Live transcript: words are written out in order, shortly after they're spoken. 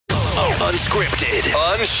Unscripted,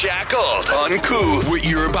 unshackled, uncouth. What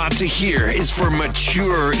you're about to hear is for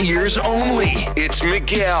mature ears only. It's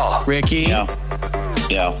Miguel. Ricky. Yeah.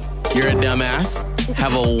 You're a dumbass.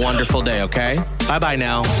 Have a wonderful day, okay? Bye-bye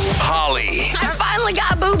now. Holly. I finally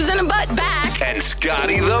got boobs and a butt back. And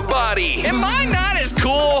Scotty the Body. Am I not as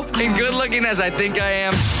cool and good looking as I think I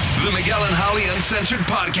am? The Miguel and Holly Uncensored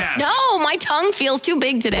Podcast. No, my tongue feels too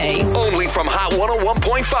big today. Only from Hot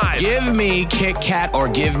 101.5. Give me Kit Kat or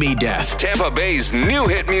give me death. Tampa Bay's new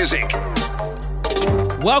hit music.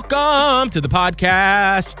 Welcome to the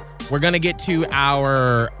podcast. We're going to get to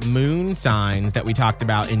our moon signs that we talked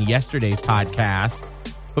about in yesterday's podcast.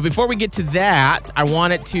 But before we get to that, I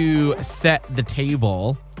wanted to set the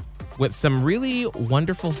table with some really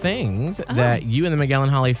wonderful things that you and the Miguel and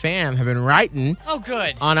Holly fam have been writing Oh,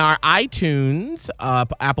 good. on our iTunes,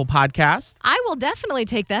 Apple Podcast. I will definitely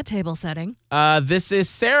take that table setting. This is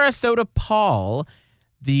Sarasota Paul.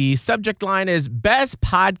 The subject line is Best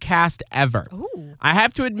Podcast Ever. Ooh. I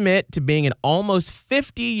have to admit to being an almost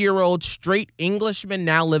 50-year-old straight Englishman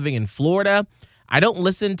now living in Florida. I don't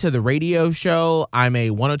listen to the radio show. I'm a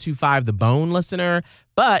 102.5 The Bone listener,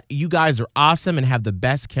 but you guys are awesome and have the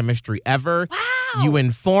best chemistry ever. Wow. You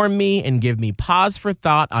inform me and give me pause for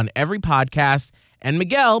thought on every podcast. And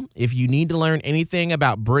Miguel, if you need to learn anything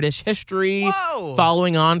about British history, Whoa.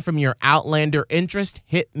 following on from your Outlander interest,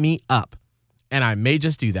 hit me up. And I may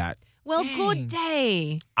just do that. Well, Dang. good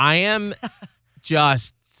day. I am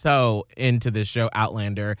just so into this show,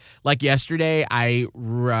 Outlander. Like yesterday, I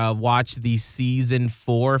watched the season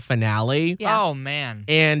 4 finale. Yeah. Oh, man.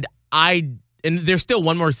 And there's still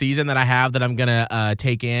one more season that I have that I'm gonna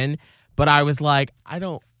take in, but I was like, I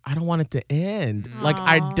don't want it to end. Like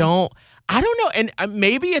I don't know. And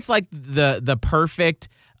maybe it's like the perfect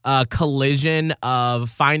collision of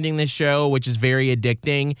finding this show, which is very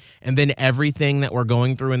addicting, and then everything that we're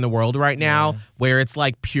going through in the world right now, where it's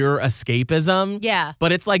like pure escapism. Yeah.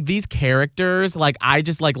 But it's like these characters, like I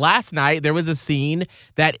just like last night, there was a scene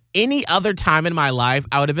that any other time in my life,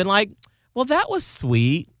 I would have been like, well, that was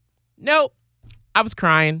sweet. Nope. I was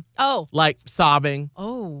crying, Oh. like sobbing.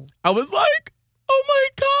 Oh. I was like, oh my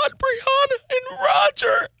God, Brianna and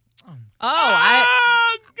Roger.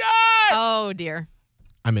 Oh, God. Oh, dear.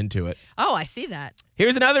 I'm into it. Oh, I see that.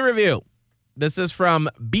 Here's another review. This is from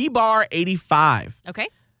B-Bar85, Okay.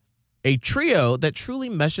 a trio that truly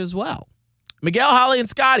meshes well. Miguel, Holly, and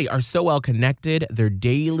Scotty are so well connected. Their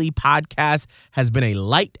daily podcast has been a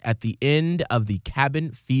light at the end of the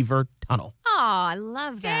cabin fever tunnel. Oh, I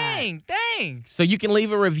love that. Dang, thanks. So you can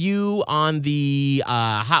leave a review on the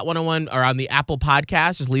Hot 101 or on the Apple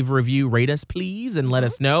Podcast. Just leave a review, rate us, please, and let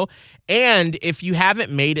us know. And if you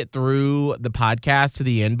haven't made it through the podcast to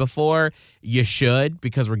the end before, you should,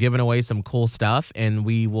 because we're giving away some cool stuff, and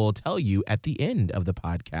we will tell you at the end of the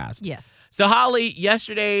podcast. Yes. So, Holly,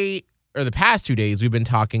 yesterday or the past 2 days, we've been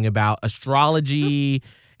talking about astrology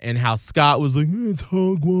and how Scott was like, it's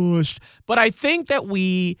hogwash. But I think that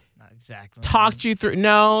we Not exactly. talked you through.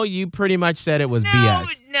 No, you pretty much said it was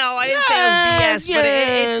BS. No, I didn't say it was BS, but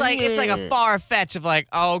Yes, it's like a far fetch of like,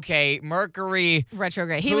 oh, okay, Mercury,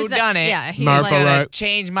 Retrograde. who was done it? Yeah. He Marco, was like, right. gonna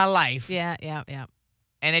change my life. yeah.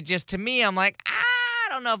 And it just, to me, I'm like, I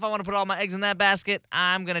don't know if I want to put all my eggs in that basket.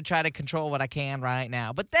 I'm going to try to control what I can right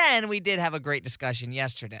now. But then we did have a great discussion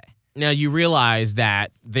yesterday. Now, you realize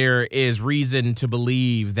that there is reason to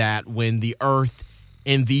believe that when the Earth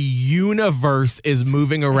and the universe is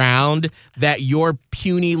moving around, that your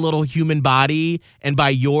puny little human body, and by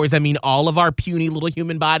yours, I mean all of our puny little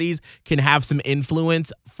human bodies, can have some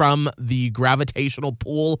influence from the gravitational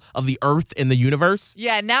pull of the Earth and the universe?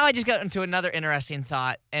 Yeah, now I just got into another interesting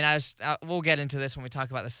thought, and we'll get into this when we talk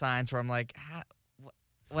about the science, where I'm like,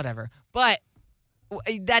 whatever. But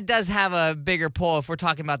that does have a bigger pull if we're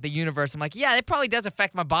talking about the universe. I'm like, yeah, it probably does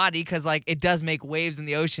affect my body because, like, it does make waves in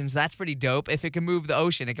the oceans. That's pretty dope. If it can move the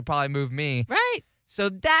ocean, it could probably move me. Right. So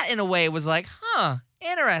that, in a way, was like,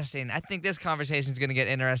 interesting. I think this conversation is going to get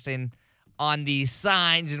interesting on the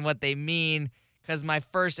signs and what they mean, because my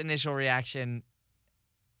first initial reaction,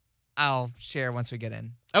 I'll share once we get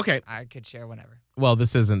in. Okay. I could share whenever. Well,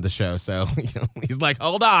 this isn't the show, so he's like,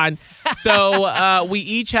 hold on. So we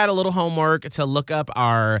each had a little homework to look up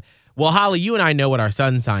our. Well, Holly, you and I know what our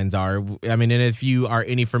sun signs are. I mean, and if you are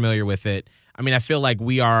any familiar with it, I mean, I feel like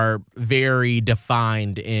we are very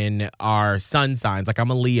defined in our sun signs. Like,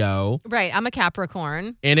 I'm a Leo. Right. I'm a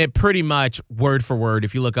Capricorn. And it pretty much, word for word,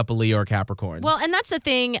 if you look up a Leo or Capricorn. Well, and that's the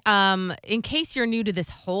thing. In case you're new to this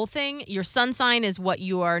whole thing, your sun sign is what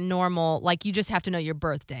you are normal. Like, you just have to know your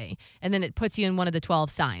birthday. And then it puts you in one of the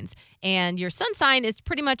 12 signs. And your sun sign is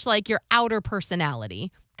pretty much like your outer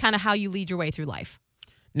personality, kind of how you lead your way through life.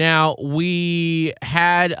 Now, we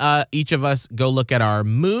had each of us go look at our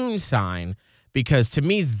moon sign because to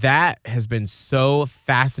me that has been so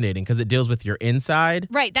fascinating because it deals with your inside.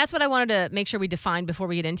 Right. That's what I wanted to make sure we define before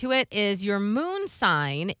we get into it is your moon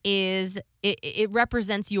sign is it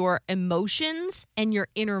represents your emotions and your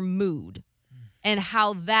inner mood and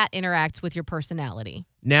how that interacts with your personality.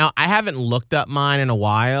 Now, I haven't looked up mine in a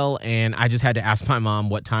while, and I just had to ask my mom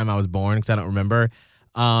what time I was born because I don't remember.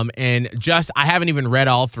 And I haven't even read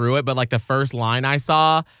all through it, but like the first line I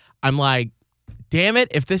saw, I'm like, damn it,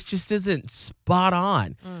 if this just isn't spot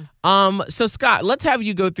on. So Scott, let's have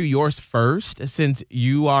you go through yours first since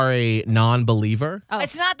you are a non-believer. Oh.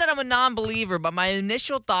 It's not that I'm a non-believer, but my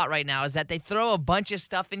initial thought right now is that they throw a bunch of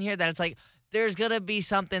stuff in here that it's like, there's going to be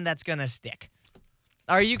something that's going to stick.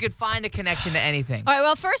 Or you could find a connection to anything. All right,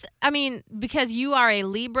 well, first, I mean, because you are a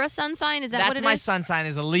Libra sun sign, is that what it is? That's my sun sign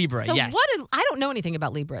is a Libra, So yes. I don't know anything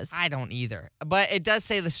about Libras. I don't either. But it does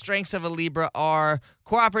say the strengths of a Libra are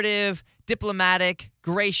cooperative, diplomatic,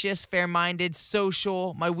 gracious, fair-minded,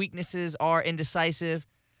 social. My weaknesses are indecisive,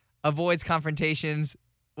 avoids confrontations,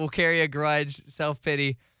 will carry a grudge,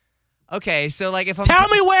 self-pity. Okay, so like if I'm... Tell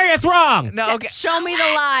me where it's wrong. No, okay. Show me the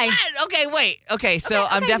lie. Okay, wait. Okay, so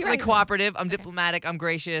I'm okay, definitely you're right. cooperative. I'm diplomatic. I'm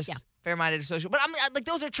gracious. Yeah. Fair-minded, social. But I'm like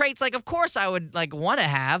those are traits. Like, of course, I would like want to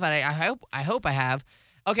have. And I hope I have.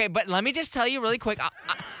 Okay, but let me just tell you really quick.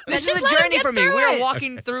 This Just is let a him journey get for me. through We are it.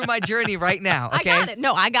 walking through my journey right now. Okay, I got it.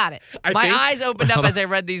 No, I got it. My eyes opened up as I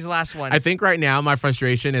read these last ones. I think right now my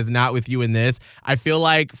frustration is not with you in this. I feel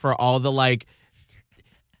like for all the like,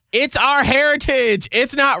 it's our heritage.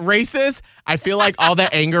 It's not racist. I feel like all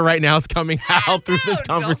that anger right now is coming out through this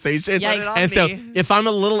no. conversation. Put it on And so me. if I'm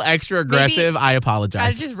a little extra aggressive, I Try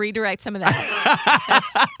apologize. to just redirect some of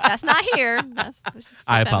that. That's not here. Let's just put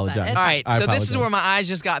I that aside. apologize. It's All right, I so this is apologize. where my eyes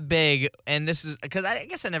just got big, and this is because I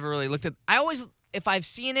guess I never really looked at. I always, if I've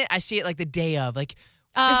seen it, I see it like the day of, like this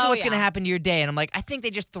is Oh, what's yeah. gonna happen to your day, and I'm like, I think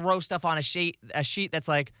they just throw stuff on a sheet that's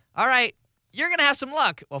like, all right, you're gonna have some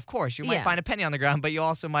luck. Well, of course, you might Yeah. find a penny on the ground, but you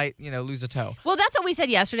also might, lose a toe. Well, that's what we said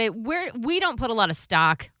yesterday. We don't put a lot of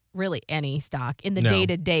stock, really any stock, in the No.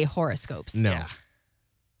 day-to-day horoscopes. No. Yeah.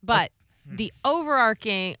 But the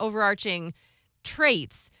overarching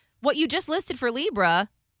traits, what you just listed for Libra,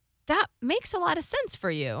 that makes a lot of sense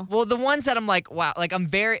for you. Well, the ones that I'm like, wow, like I'm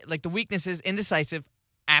very like the weaknesses, indecisive,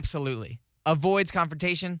 absolutely. Avoids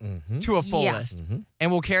confrontation to a fullest,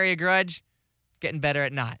 and will carry a grudge. Getting better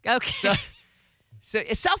at not. Okay. So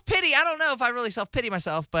it's self-pity. I don't know if I really self-pity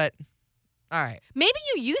myself, but all right. Maybe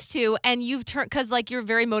you used to, and you've turned because like you're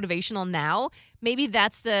very motivational now. Maybe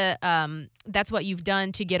that's that's what you've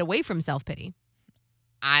done to get away from self-pity.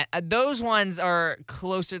 Those ones are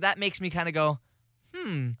closer. That makes me kind of go,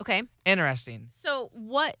 Okay. interesting. So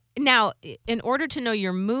what now? In order to know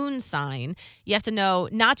your moon sign, you have to know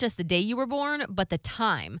not just the day you were born, but the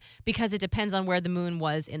time, because it depends on where the moon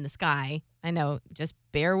was in the sky. I know. Just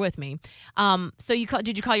bear with me. So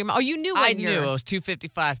did you call your mom? Oh, you knew when I knew it was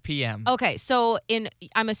 2:55 p.m. Okay, so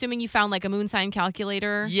I'm assuming you found like a moon sign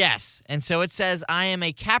calculator. Yes, and so it says I am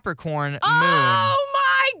a Capricorn moon. Oh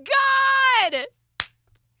my God!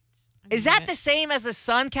 Is that the same as the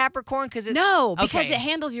Sun Capricorn? Because No, because Okay. it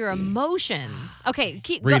handles your emotions. Okay,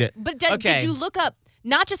 Read it. But Okay. did you look up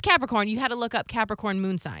not just Capricorn? You had to look up Capricorn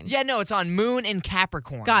moon sign. Yeah, no, it's on Moon and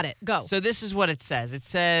Capricorn. Got it. Go. So this is what it says. It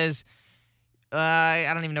says, I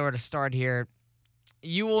don't even know where to start here.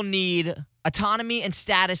 You will need autonomy and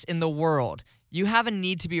status in the world. You have a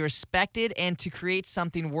need to be respected and to create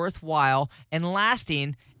something worthwhile and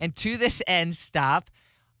lasting. And to this end,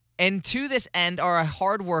 are a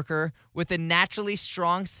hard worker with a naturally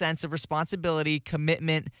strong sense of responsibility,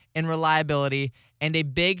 commitment, and reliability, and a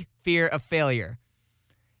big fear of failure.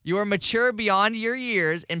 You are mature beyond your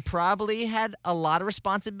years and probably had a lot of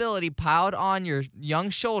responsibility piled on your young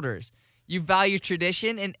shoulders. You value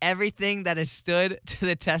tradition and everything that has stood to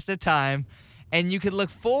the test of time, and you can look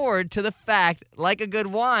forward to the fact, like a good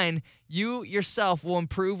wine, you yourself will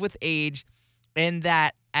improve with age, and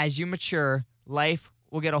that as you mature, life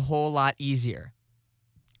will get a whole lot easier.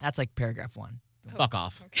 That's like paragraph 1. Fuck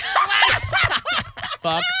off.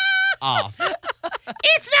 Fuck off.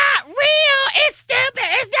 It's not real. It's stupid.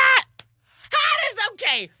 It's not. That is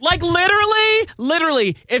okay. Like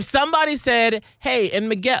literally, if somebody said, "Hey, and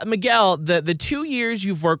Miguel, the 2 years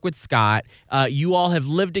you've worked with Scott, you all have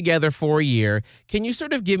lived together for a year. Can you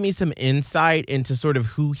sort of give me some insight into sort of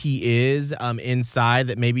who he is inside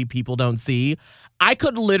that maybe people don't see?" I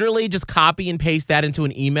could literally just copy and paste that into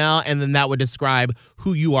an email, and then that would describe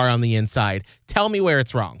who you are on the inside. Tell me where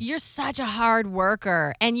it's wrong. You're such a hard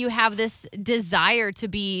worker, and you have this desire to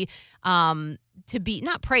be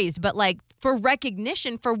not praised, but like for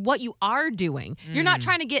recognition for what you are doing. You're not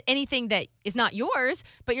trying to get anything that is not yours,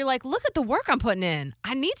 but you're like, look at the work I'm putting in.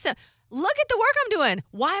 I need some. Look at the work I'm doing.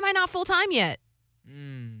 Why am I not full-time yet?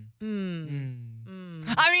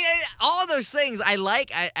 I mean, all those things I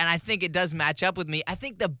like, and I think it does match up with me. I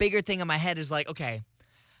think the bigger thing in my head is like, okay,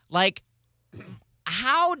 like,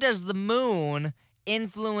 how does the moon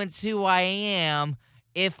influence who I am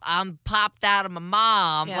if I'm popped out of my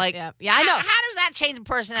mom? Yeah, like, yeah, I know. How does that change the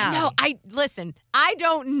personality? No, listen, I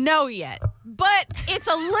don't know yet, but it's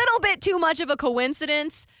a little bit too much of a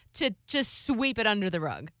coincidence to just sweep it under the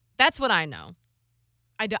rug. That's what I know.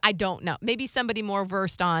 I don't know. Maybe somebody more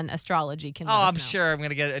versed on astrology can let us I'm know. sure I'm going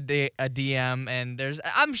to get a DM, and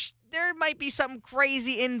there might be something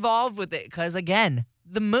crazy involved with it, because, again,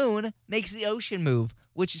 the moon makes the ocean move,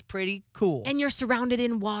 which is pretty cool. And you're surrounded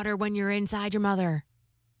in water when you're inside your mother.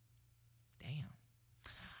 Damn.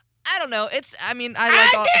 I don't know. I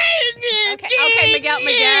like all... Okay,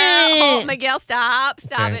 Miguel, stop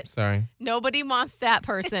Okay, it. Sorry. Nobody wants that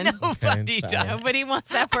person. Nobody Okay, sorry. does. Nobody wants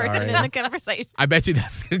that person Sorry. in the conversation. I bet you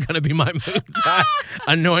that's going to be my moon sign.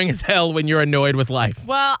 Annoying as hell when you're annoyed with life.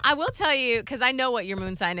 Well, I will tell you, because I know what your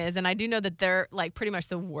moon sign is, and I do know that they're like pretty much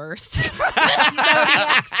the worst.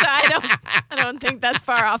 Zodiac, so I don't think that's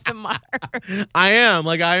far off the mark. I am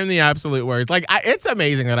the absolute worst. Like, it's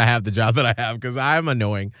amazing that I have the job that I have because I'm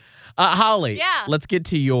annoying. Holly, Yeah. let's get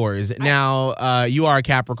to yours. Now, you are a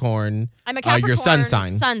Capricorn. I'm a Capricorn your sun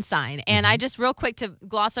sign. And I just real quick to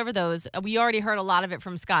gloss over those. We already heard a lot of it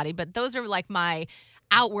from Scotty, but those are like my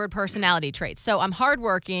outward personality traits. So I'm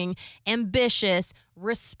hardworking, ambitious,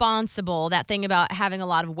 responsible. That thing about having a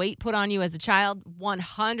lot of weight put on you as a child,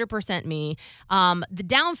 100% me. The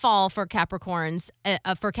downfall for Capricorns,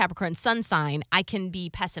 for Capricorn sun sign, I can be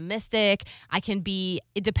pessimistic. I can be,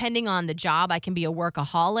 depending on the job, I can be a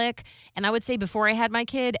workaholic. And I would say before I had my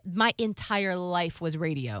kid, my entire life was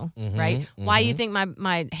radio, right? Why you think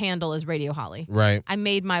my handle is Radio Holly? Right. I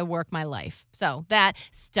made my work my life. So that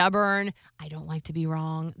stubborn, I don't like to be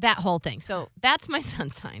wrong, that whole thing. So that's my sun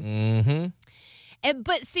sign. Mm-hmm.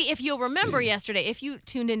 But see, if you'll remember yesterday, if you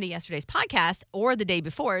tuned into yesterday's podcast or the day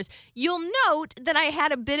before's, you'll note that I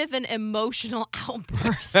had a bit of an emotional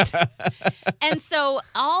outburst. And so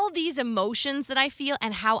all these emotions that I feel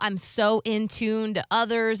and how I'm so in tune to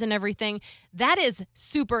others and everything, that is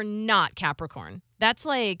super not Capricorn. That's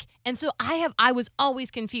like, and so I was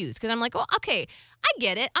always confused because I'm like, well, okay, I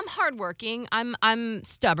get it. I'm hardworking. I'm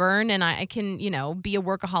stubborn and I can, be a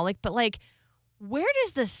workaholic, but like, where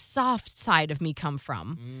does the soft side of me come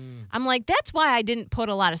from? I'm like, that's why I didn't put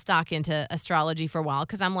a lot of stock into astrology for a while,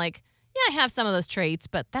 because I'm like, yeah, I have some of those traits,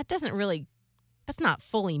 but that's not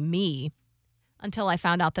fully me, until I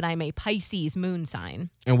found out that I'm a Pisces moon sign.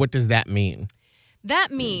 And what does that mean? That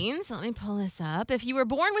means, let me pull this up. If you were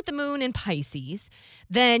born with the moon in Pisces,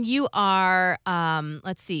 then you are,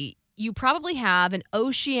 you probably have an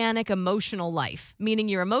oceanic emotional life, meaning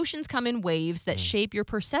your emotions come in waves that shape your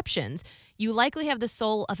perceptions. You likely have the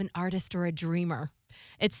soul of an artist or a dreamer.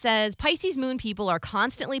 It says Pisces moon people are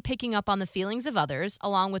constantly picking up on the feelings of others,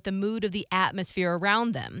 along with the mood of the atmosphere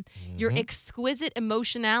around them. Your exquisite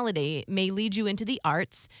emotionality may lead you into the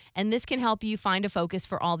arts, and this can help you find a focus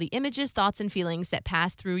for all the images, thoughts, and feelings that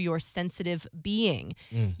pass through your sensitive being.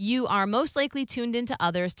 You are most likely tuned into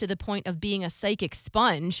others to the point of being a psychic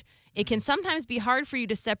sponge. It can sometimes be hard for you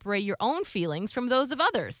to separate your own feelings from those of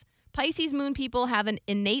others. Pisces moon people have an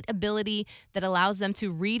innate ability that allows them to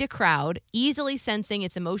read a crowd, easily sensing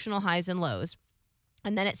its emotional highs and lows.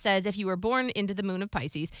 And then it says, if you were born into the moon of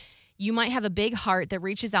Pisces, you might have a big heart that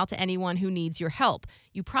reaches out to anyone who needs your help.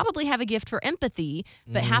 You probably have a gift for empathy,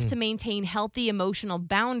 but have to maintain healthy emotional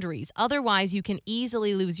boundaries. Otherwise, you can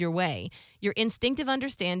easily lose your way. Your instinctive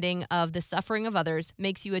understanding of the suffering of others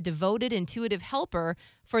makes you a devoted, intuitive helper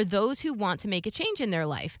for those who want to make a change in their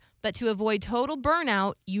life. But to avoid total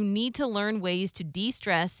burnout, you need to learn ways to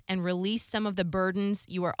de-stress and release some of the burdens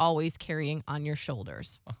you are always carrying on your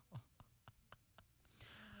shoulders.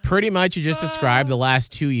 Pretty much you just described the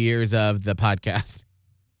last 2 years of the podcast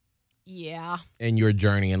Yeah. and your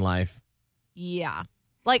journey in life. Yeah.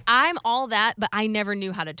 Like, I'm all that, but I never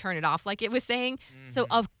knew how to turn it off, like it was saying. So,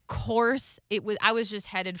 of course, I was just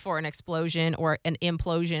headed for an explosion or an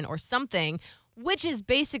implosion or something, which is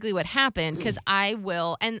basically what happened, because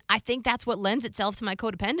and I think that's what lends itself to my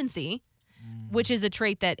codependency, which is a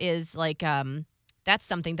trait that is like, that's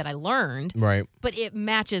something that I learned. Right. But it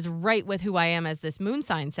matches right with who I am, as this moon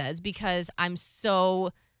sign says, because I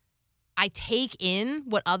take in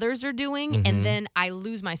what others are doing and then I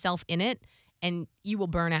lose myself in it. and you will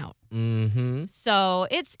burn out. Mm-hmm. So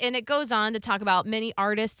it goes on to talk about many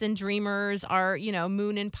artists and dreamers are,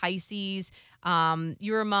 moon in Pisces.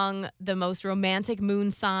 You're among the most romantic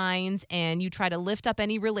moon signs, and you try to lift up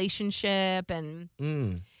any relationship. And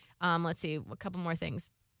let's see, a couple more things.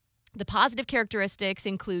 The positive characteristics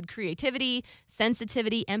include creativity,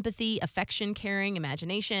 sensitivity, empathy, affection, caring,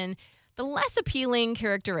 imagination. The less appealing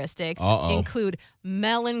characteristics include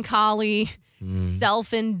melancholy,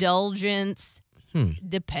 self-indulgence,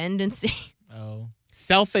 dependency. Oh.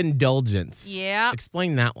 Self-indulgence. Yeah.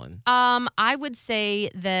 Explain that one. I would say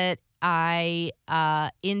that I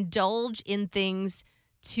indulge in things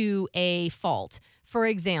to a fault. For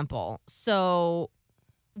example, so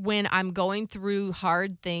when I'm going through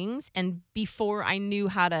hard things and before I knew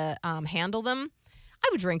how to handle them, I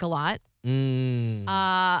would drink a lot.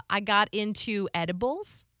 I got into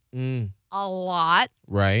edibles a lot.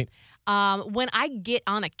 Right. When I get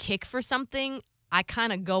on a kick for something, I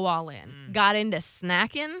kind of go all in. Got into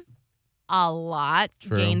snacking a lot.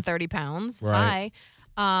 True. Gained 30 pounds. Right.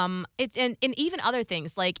 And even other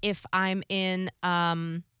things, like if I'm in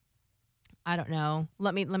I don't know.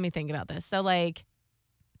 Let me think about this. So like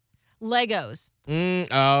Legos.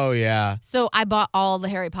 Oh yeah. So I bought all the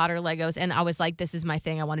Harry Potter Legos, and I was like, this is my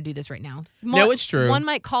thing. I want to do this right now. No, it's true. One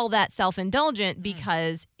might call that self-indulgent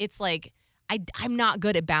because it's like I'm not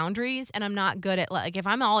good at boundaries, and I'm not good at, like, if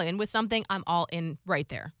I'm all in with something, I'm all in right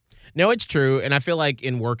there. No, it's true. And I feel like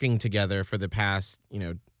in working together for the past,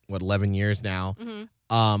 11 years now,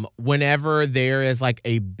 whenever there is like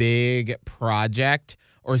a big project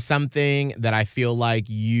or something that I feel like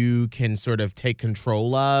you can sort of take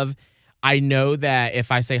control of, I know that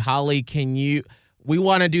if I say, Holly, we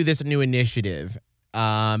want to do this new initiative,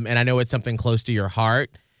 and I know it's something close to your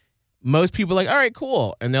heart, most people are like, all right,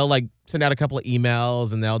 cool. And they'll like send out a couple of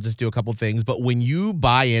emails and they'll just do a couple of things. But when you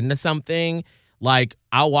buy into something, like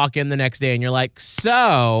I'll walk in the next day and you're like,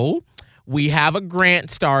 so we have a grant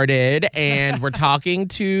started and we're talking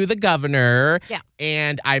to the governor. Yeah.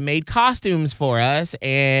 And I made costumes for us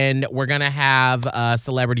and we're going to have a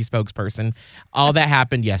celebrity spokesperson. All that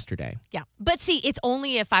happened yesterday. Yeah. But see, it's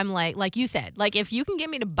only if I'm like you said, like if you can get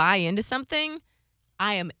me to buy into something,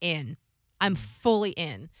 I am in. I'm fully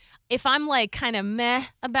in. If I'm like kind of meh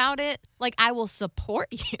about it, like I will support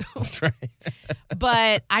you. Right.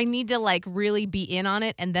 But I need to like really be in on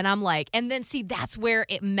it. And then I'm like, and then see, that's where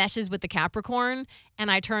it meshes with the Capricorn. And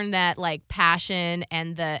I turn that like passion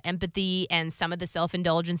and the empathy and some of the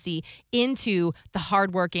self-indulgency into the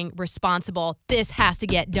hardworking, responsible, this has to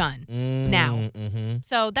get done now. Mm-hmm.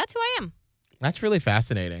 So that's who I am. That's really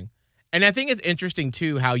fascinating. And I think it's interesting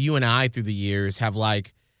too how you and I through the years have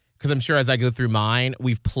like, because I'm sure as I go through mine,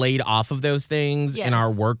 we've played off of those things in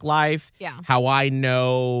our work life. Yeah. How I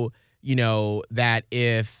know, that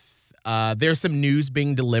if there's some news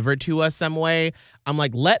being delivered to us some way, I'm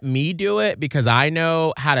like, let me do it because I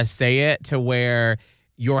know how to say it to where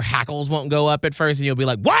your hackles won't go up at first and you'll be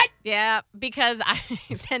like, what? Yeah, because I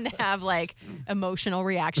tend to have like emotional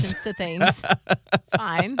reactions to things. It's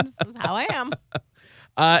fine. This is how I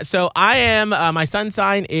am. So I am, my sun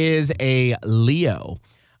sign is a Leo.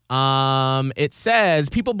 It says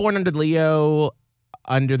people born under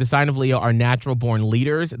the sign of Leo are natural born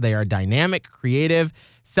leaders. They are dynamic, creative,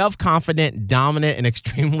 self-confident, dominant, and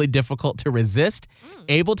extremely difficult to resist,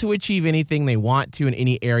 able to achieve anything they want to in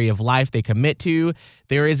any area of life they commit to.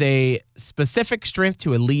 There is a specific strength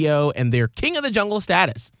to a Leo and their king of the jungle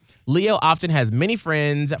status. Leo often has many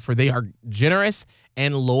friends, for they are generous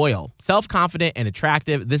and loyal, self-confident and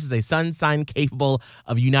attractive. This is a sun sign capable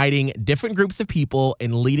of uniting different groups of people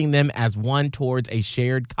and leading them as one towards a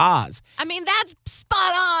shared cause. I mean, that's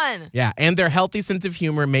spot on. Yeah, and their healthy sense of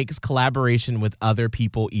humor makes collaboration with other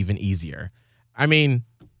people even easier. I mean,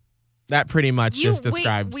 that pretty much just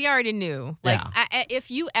describes. We already knew. Like, Yeah. if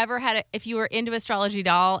you were into astrology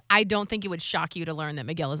doll, I don't think it would shock you to learn that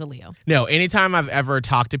Miguel is a Leo. No, anytime I've ever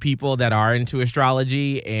talked to people that are into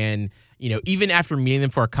astrology and, even after meeting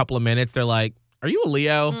them for a couple of minutes, they're like, are you a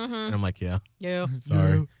Leo? Mm-hmm. And I'm like, yeah. Yeah.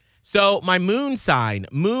 Sorry. So my moon sign,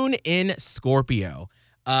 moon in Scorpio.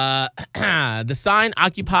 The sign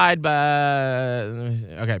occupied by,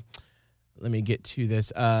 okay, let me get to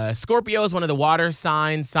this. Scorpio is one of the water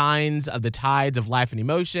signs of the tides of life and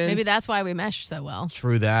emotions. Maybe that's why we mesh so well.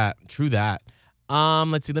 True that.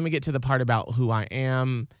 Let's see. Let me get to the part about who I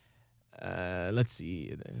am. Let's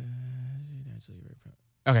see.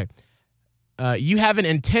 Okay. You have an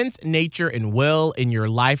intense nature and will in your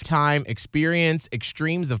lifetime, experience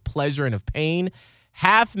extremes of pleasure and of pain,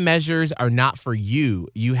 Half measures are not for you.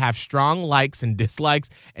 You have strong likes and dislikes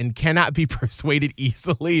and cannot be persuaded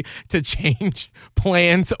easily to change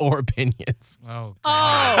plans or opinions. Oh,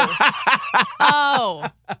 Oh.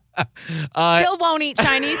 Still won't eat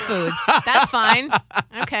Chinese food. That's fine.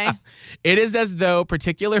 Okay. It is as though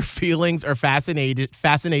particular feelings or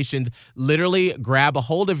fascinations literally grab a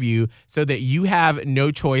hold of you so that you have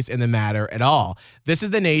no choice in the matter at all. This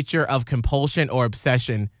is the nature of compulsion or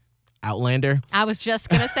obsession. Outlander. I was just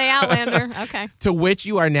going to say Outlander. Okay. To which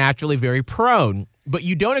you are naturally very prone. But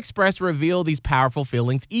you don't express or reveal these powerful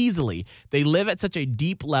feelings easily. They live at such a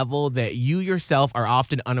deep level that you yourself are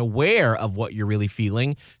often unaware of what you're really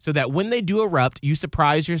feeling, so that when they do erupt, you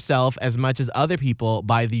surprise yourself as much as other people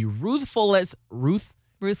by the ruthlessness,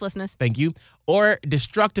 Thank you, or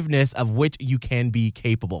destructiveness of which you can be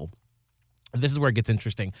capable. This is where it gets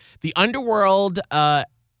interesting. The underworld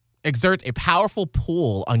exerts a powerful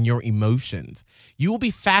pull on your emotions. You will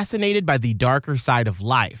be fascinated by the darker side of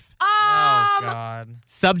life. Oh, God.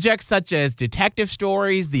 Subjects such as detective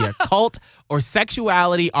stories, the occult, or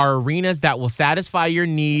sexuality are arenas that will satisfy your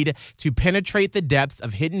need to penetrate the depths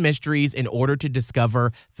of hidden mysteries in order to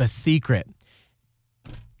discover the secret.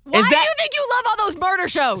 Why do you think you love all those murder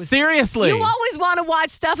shows? Seriously. You always want to watch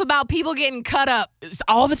stuff about people getting cut up. It's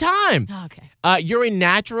all the time. Okay. You're a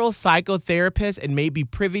natural psychotherapist and may be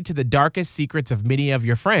privy to the darkest secrets of many of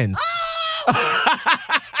your friends.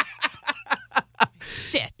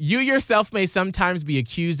 Shit. You yourself may sometimes be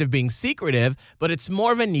accused of being secretive, but it's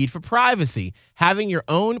more of a need for privacy. Having your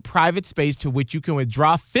own private space to which you can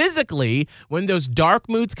withdraw physically when those dark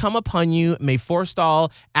moods come upon you may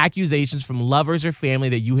forestall accusations from lovers or family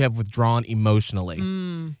that you have withdrawn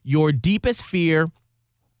emotionally. Your deepest fear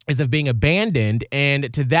is of being abandoned,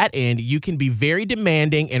 and to that end, you can be very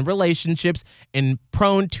demanding in relationships and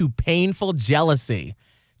prone to painful jealousy.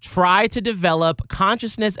 Try to develop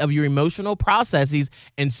consciousness of your emotional processes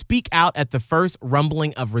and speak out at the first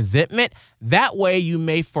rumbling of resentment. That way, you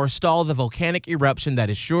may forestall the volcanic eruption that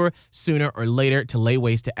is sure sooner or later to lay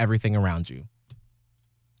waste to everything around you.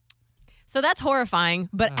 So that's horrifying,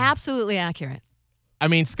 but absolutely accurate. I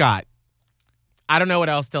mean, Scott, I don't know what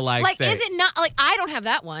else to say. Is it not I don't have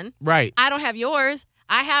that one. Right. I don't have yours.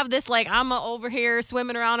 I have this I'm over here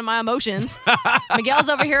swimming around in my emotions. Miguel's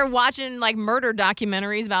over here watching murder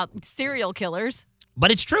documentaries about serial killers.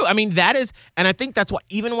 But it's true. I mean, that is, and I think that's what,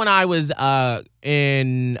 even when I was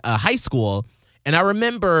in high school, and I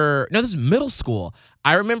remember, no, this is middle school,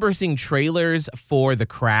 I remember seeing trailers for The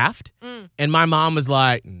Craft, and my mom was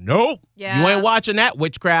like, nope, you ain't watching that,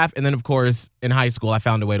 witchcraft. And then, of course, in high school, I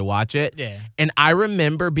found a way to watch it. Yeah. And I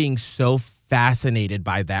remember being so fascinated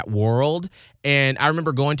by that world. And I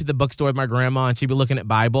remember going to the bookstore with my grandma, and she'd be looking at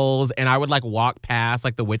Bibles, and I would walk past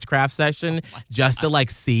the witchcraft section just to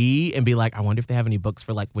see and be like, I wonder if they have any books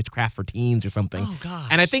for witchcraft for teens or something. Oh, gosh.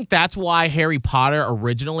 And I think that's why Harry Potter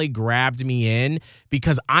originally grabbed me in,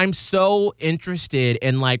 because I'm so interested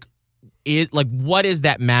in what is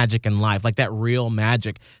that magic in life, that real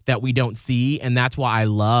magic that we don't see, and that's why I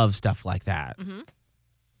love stuff like that. Mm-hmm.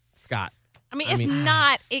 Scott.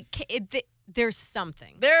 There's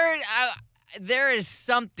something. There is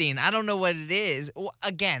something. I don't know what it is.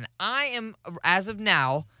 Again, I am, as of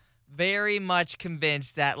now, very much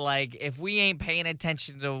convinced that, if we ain't paying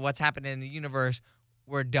attention to what's happening in the universe,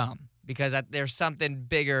 we're dumb. Because there's something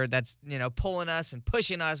bigger that's, pulling us and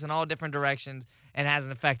pushing us in all different directions and has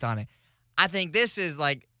an effect on it. I think this is,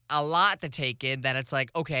 a lot to take in, that it's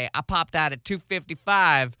okay, I popped out at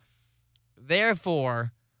 255.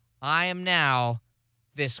 Therefore, I am now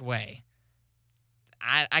this way.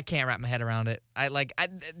 I can't wrap my head around it. I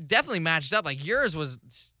definitely matched up. Yours was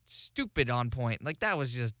stupid on point. That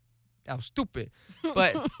was stupid.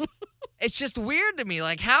 But it's just weird to me.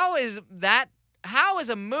 How is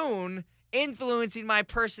a moon influencing my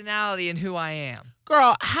personality and who I am?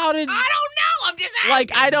 Girl, how did... I don't know. I'm just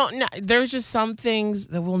asking. I don't know. There's just some things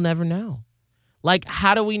that we'll never know.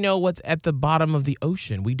 How do we know what's at the bottom of the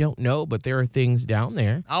ocean? We don't know, but there are things down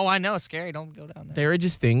there. Oh, I know. It's scary. Don't go down there. There are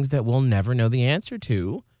just things that we'll never know the answer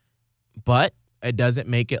to, but it doesn't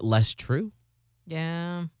make it less true.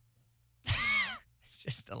 Yeah. It's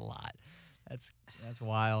just a lot. That's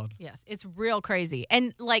wild. Yes, it's real crazy.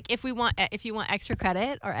 And if you want extra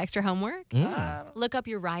credit or extra homework, look up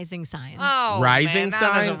your rising sign. Oh, rising man,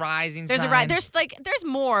 sign. There's a rising There's sign. There's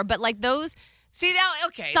more, but those. See now,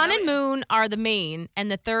 okay. Sun and moon are the main, and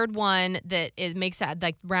the third one that makes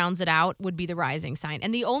that rounds it out would be the rising sign.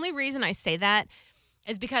 And the only reason I say that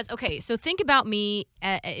is because, okay, so think about me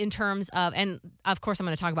in terms of, and of course I'm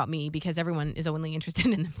going to talk about me because everyone is only interested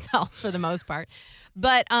in themselves for the most part.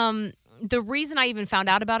 But the reason I even found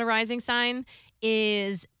out about a rising sign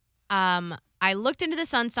is I looked into the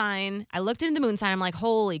sun sign, I looked into the moon sign. I'm like,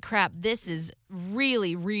 holy crap, this is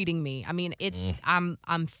really reading me. I mean, it's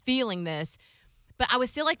I'm feeling this, but I was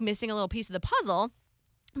still like missing a little piece of the puzzle.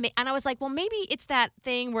 And I was like, well, maybe it's that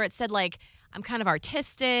thing where it said like I'm kind of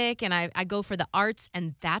artistic and I go for the arts,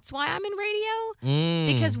 and that's why I'm in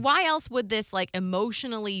radio. Because why else would this like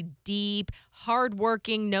emotionally deep,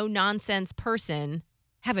 hardworking, no nonsense person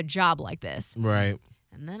have a job like this? Right.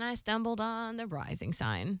 And then I stumbled on the rising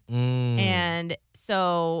sign. And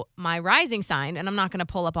so my rising sign, and I'm not going to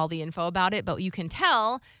pull up all the info about it, but you can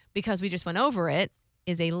tell because we just went over it,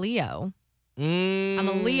 is a Leo. I'm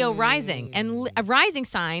a Leo rising. And a rising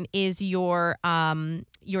sign is your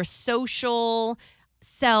social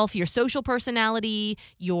self, your social personality,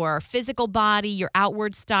 your physical body, your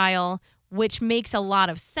outward style, which makes a lot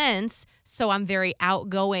of sense. So I'm very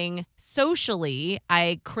outgoing socially.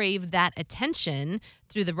 I crave that attention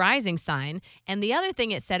through the rising sign. And the other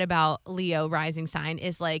thing it said about Leo rising sign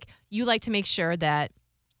is like, you like to make sure that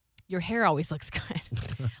your hair always looks good.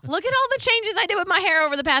 Look at all the changes I did with my hair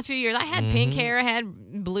over the past few years. I had pink hair, I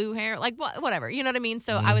had blue hair, like whatever. You know what I mean?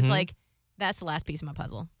 So I was like, that's the last piece of my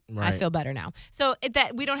puzzle. Right. I feel better now. So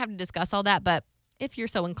that we don't have to discuss all that, but if you're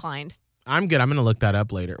so inclined. I'm good. I'm going to look that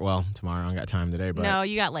up later. Well, tomorrow. I don't got time today. But No,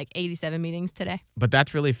 you got like 87 meetings today. But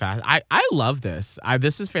that's really fast. I love this.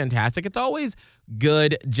 This is fantastic. It's always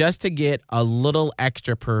good just to get a little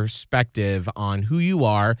extra perspective on who you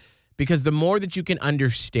are, because the more that you can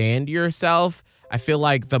understand yourself, I feel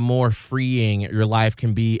like the more freeing your life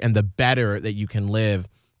can be and the better that you can live,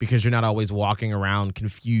 because you're not always walking around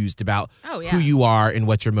confused about who you are and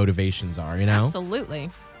what your motivations are, you know?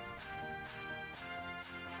 Absolutely.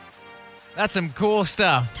 That's some cool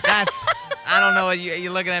stuff. That's, I don't know,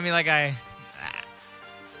 you're looking at me like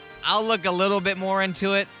I'll look a little bit more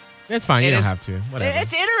into it. It's fine. You don't have to. Whatever.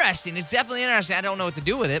 It's interesting. It's definitely interesting. I don't know what to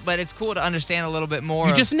do with it, but it's cool to understand a little bit more.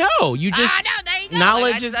 You just know. You just there you go.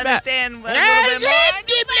 knowledge I just is understand a little bit more. I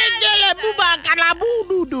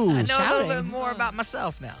know a little bit more about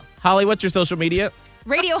myself now. Holly, what's your social media?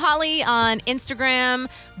 Radio Holly on Instagram.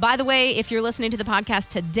 By the way, if you're listening to the podcast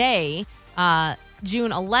today,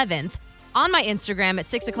 June 11th, on my Instagram at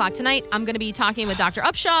 6 o'clock tonight, I'm going to be talking with Dr.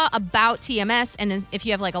 Upshaw about TMS. And if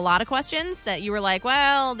you have like a lot of questions that you were like,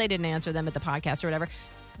 well, they didn't answer them at the podcast or whatever,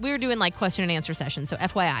 we were doing like question and answer sessions. So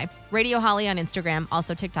FYI, Radio Holly on Instagram,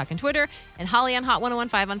 also TikTok and Twitter, and Holly on Hot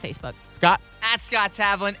 1015 on Facebook. Scott? At Scott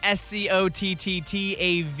Tavlin,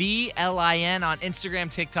 SCOTTTAVLIN on Instagram,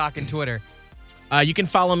 TikTok, and Twitter. You can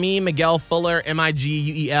follow me, Miguel Fuller,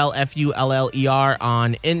 MIGUELFULLER,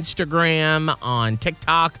 on Instagram, on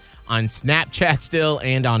TikTok, on Snapchat still,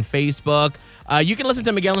 and on Facebook. You can listen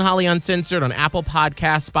to Miguel and Holly Uncensored on Apple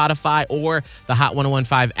Podcasts, Spotify, or the Hot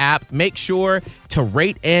 1015 app. Make sure to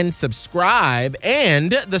rate and subscribe.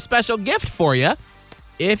 And the special gift for you,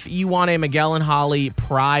 if you want a Miguel and Holly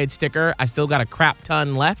Pride sticker, I still got a crap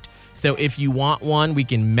ton left. So if you want one, we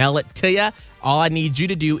can mail it to you. All I need you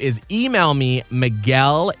to do is email me,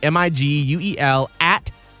 Miguel, MIGUEL,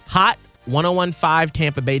 at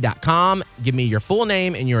hot1015tampabay.com. Give me your full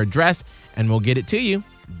name and your address, and we'll get it to you.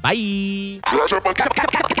 Bye.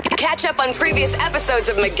 Catch up on previous episodes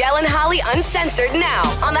of Miguel and Holly Uncensored now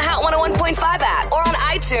on the Hot 101.5 app or on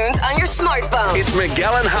iTunes on your smartphone. It's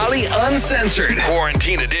Miguel and Holly Uncensored,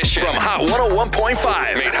 Quarantine Edition from Hot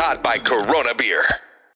 101.5. Made hot by Corona Beer.